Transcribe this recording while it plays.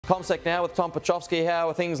CommSec now with Tom Piotrowski. How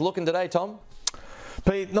are things looking today, Tom?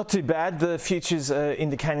 Pete, not too bad. The futures are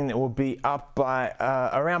indicating that we'll be up by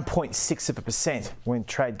around 0.6% when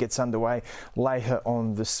trade gets underway later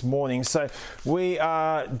on this morning. So we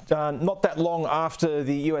are not that long after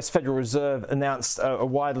the US Federal Reserve announced a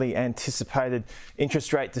widely anticipated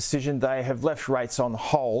interest rate decision. They have left rates on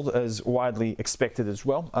hold as widely expected as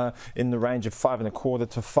well, in the range of 5.25%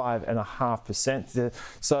 to 5.5%.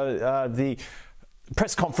 So the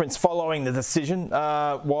press conference following the decision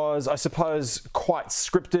was, I suppose, quite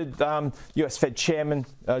scripted. US Fed Chairman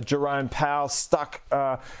Jerome Powell stuck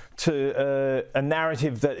to a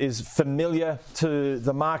narrative that is familiar to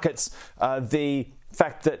the markets. The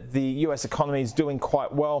fact that the US economy is doing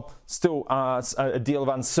quite well, still a deal of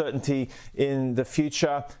uncertainty in the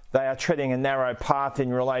future. They are treading a narrow path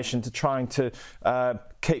in relation to trying to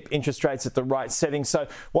keep interest rates at the right setting. So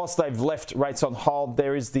whilst they've left rates on hold,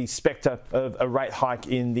 there is the spectre of a rate hike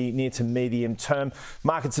in the near to medium term.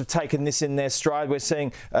 Markets have taken this in their stride. We're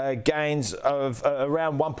seeing gains of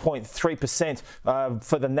around 1.3%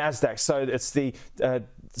 for the Nasdaq. So it's the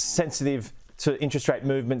sensitive to interest rate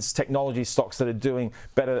movements, technology stocks that are doing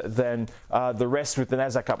better than the rest, with the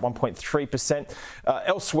Nasdaq up 1.3%.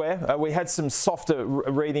 Elsewhere, we had some softer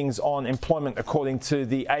readings on employment according to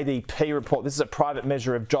the ADP report. This is a private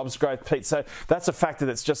measure of jobs growth, Pete. So that's a factor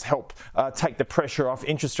that's just helped take the pressure off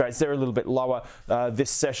interest rates. They're a little bit lower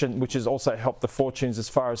this session, which has also helped the fortunes as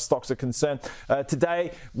far as stocks are concerned.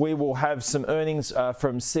 Today, we will have some earnings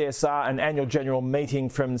from CSR, an annual general meeting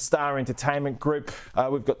from Star Entertainment Group.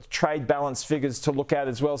 We've got trade balance figures to look at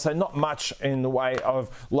as well. So not much in the way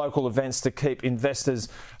of local events to keep investors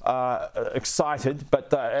excited.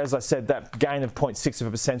 But as I said, that gain of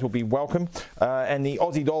 0.6% will be welcome. And the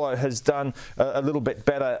Aussie dollar has done a little bit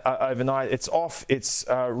better overnight. It's off its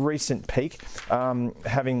recent peak,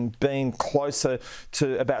 having been closer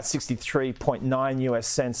to about 63.9 US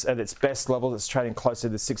cents at its best level. It's trading closer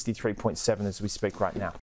to 63.7 as we speak right now.